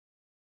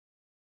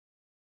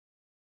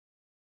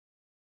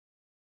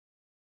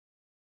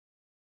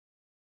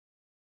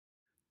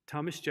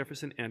Thomas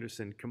Jefferson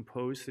Anderson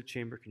composed the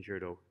chamber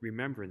concerto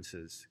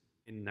Remembrances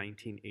in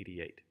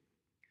 1988.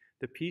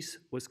 The piece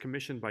was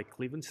commissioned by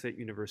Cleveland State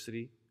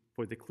University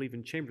for the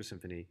Cleveland Chamber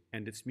Symphony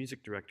and its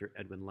music director,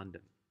 Edwin London.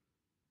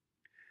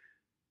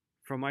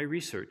 From my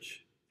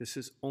research, this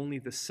is only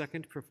the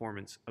second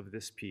performance of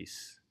this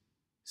piece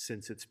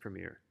since its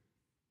premiere.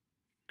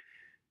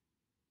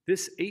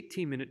 This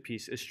 18-minute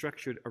piece is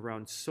structured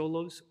around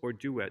solos or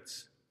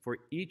duets for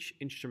each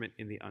instrument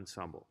in the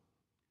ensemble.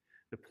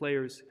 The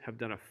players have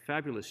done a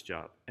fabulous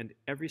job, and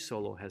every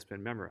solo has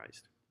been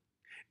memorized.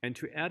 And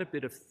to add a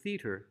bit of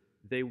theater,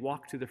 they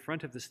walk to the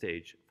front of the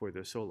stage for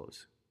their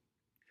solos.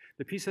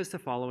 The piece has the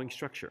following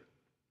structure: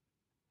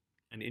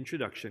 an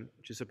introduction,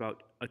 which is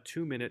about a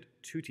 2-minute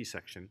tutti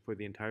section for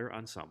the entire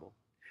ensemble,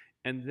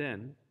 and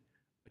then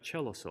a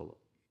cello solo,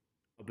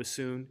 a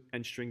bassoon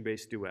and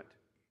string-bass duet,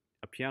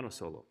 a piano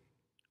solo,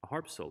 a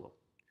harp solo,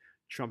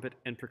 trumpet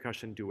and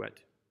percussion duet,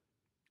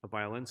 a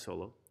violin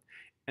solo,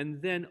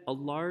 and then a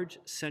large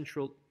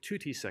central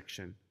tutti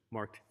section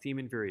marked theme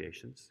and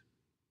variations,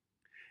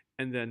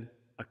 and then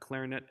a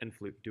clarinet and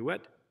flute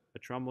duet, a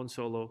trombone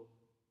solo,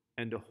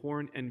 and a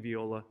horn and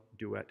viola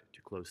duet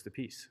to close the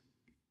piece.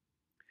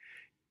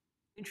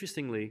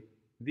 Interestingly,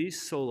 these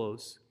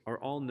solos are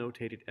all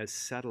notated as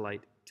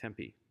satellite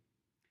tempi.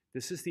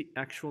 This is the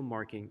actual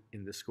marking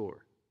in the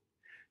score.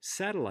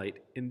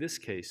 Satellite, in this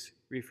case,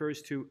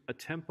 refers to a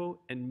tempo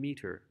and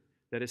meter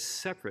that is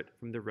separate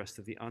from the rest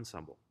of the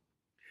ensemble.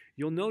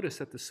 You'll notice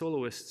that the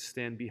soloists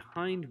stand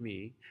behind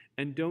me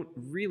and don't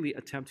really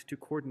attempt to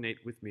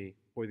coordinate with me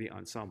or the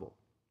ensemble.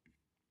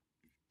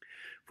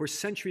 For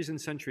centuries and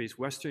centuries,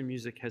 Western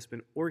music has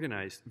been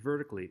organized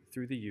vertically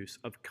through the use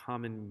of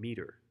common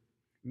meter.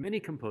 Many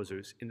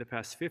composers in the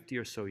past 50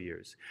 or so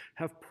years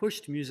have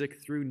pushed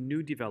music through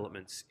new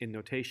developments in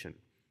notation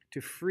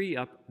to free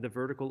up the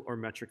vertical or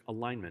metric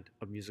alignment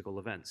of musical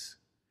events.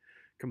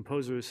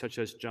 Composers such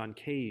as John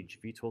Cage,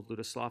 Witold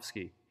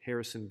Lutosławski,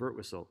 Harrison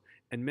Birtwistle,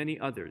 and many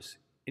others,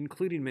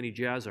 including many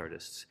jazz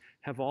artists,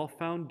 have all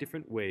found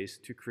different ways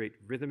to create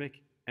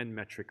rhythmic and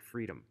metric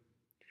freedom.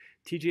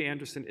 T.J.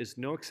 Anderson is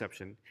no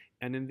exception,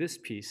 and in this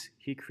piece,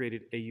 he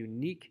created a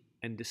unique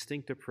and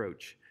distinct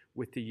approach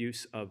with the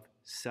use of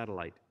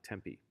satellite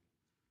tempi.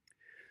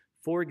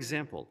 For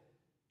example,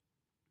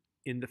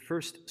 in the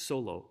first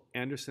solo,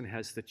 Anderson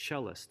has the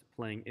cellist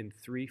playing in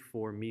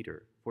 3/4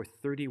 meter for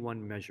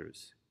 31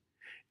 measures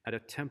at a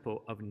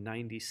tempo of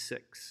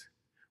 96,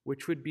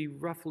 which would be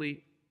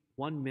roughly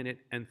 1 minute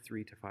and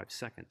 3 to 5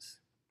 seconds.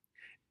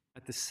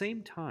 At the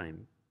same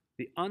time,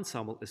 the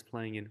ensemble is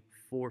playing in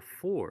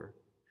 4/4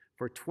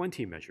 for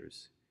 20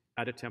 measures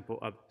at a tempo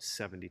of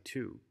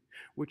 72,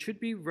 which should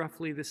be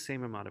roughly the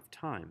same amount of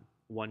time,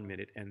 1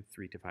 minute and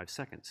 3 to 5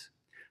 seconds,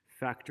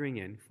 factoring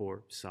in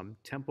for some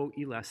tempo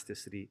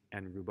elasticity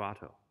and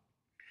rubato.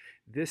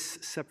 This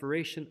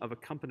separation of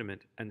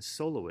accompaniment and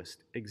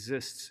soloist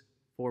exists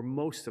for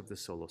most of the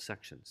solo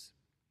sections.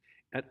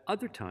 At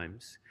other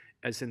times,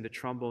 as in the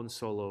trombone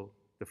solo,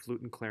 the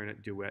flute and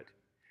clarinet duet,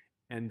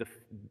 and the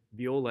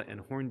viola and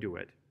horn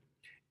duet,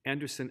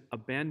 Anderson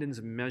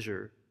abandons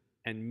measure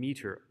and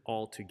meter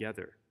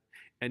altogether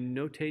and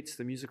notates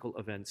the musical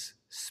events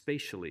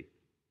spatially,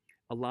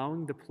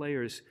 allowing the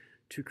players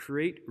to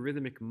create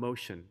rhythmic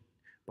motion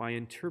by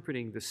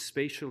interpreting the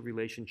spatial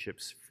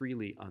relationships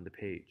freely on the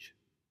page.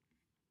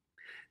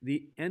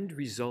 The end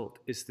result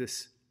is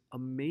this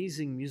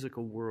amazing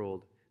musical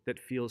world that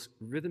feels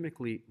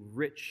rhythmically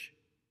rich,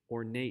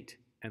 ornate,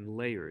 and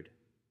layered,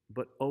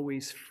 but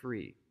always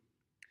free.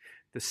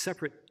 The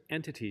separate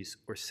entities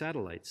or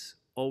satellites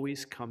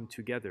always come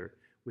together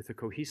with a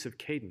cohesive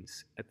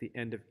cadence at the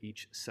end of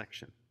each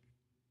section.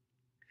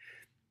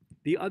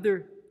 The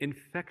other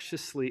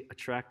infectiously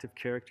attractive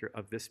character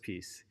of this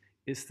piece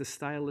is the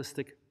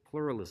stylistic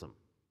pluralism.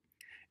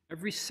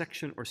 Every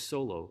section or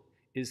solo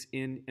is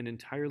in an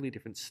entirely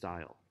different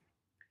style.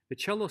 The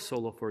cello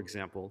solo, for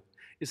example,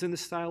 is in the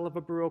style of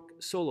a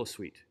Baroque solo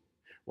suite,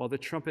 while the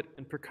trumpet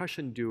and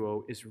percussion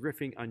duo is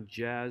riffing on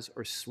jazz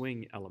or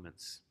swing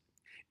elements.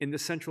 In the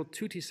central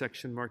tutti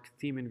section marked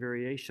theme and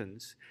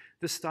variations,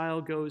 the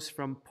style goes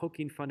from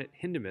poking fun at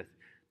Hindemith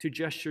to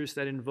gestures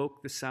that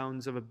invoke the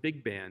sounds of a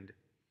big band,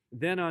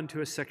 then on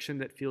to a section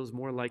that feels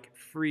more like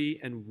free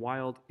and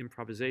wild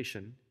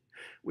improvisation,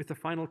 with a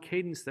final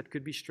cadence that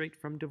could be straight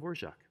from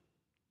Dvorak.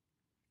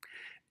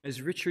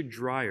 As Richard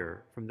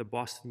Dreyer from the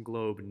Boston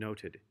Globe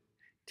noted,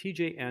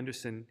 T.J.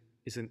 Anderson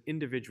is an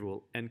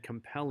individual and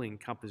compelling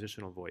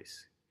compositional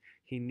voice.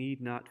 He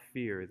need not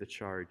fear the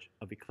charge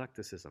of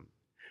eclecticism,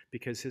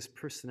 because his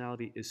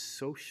personality is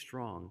so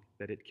strong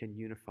that it can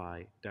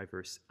unify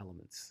diverse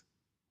elements.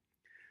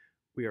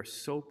 We are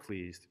so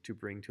pleased to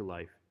bring to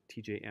life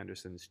T.J.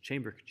 Anderson's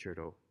chamber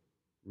concerto,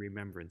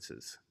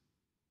 Remembrances.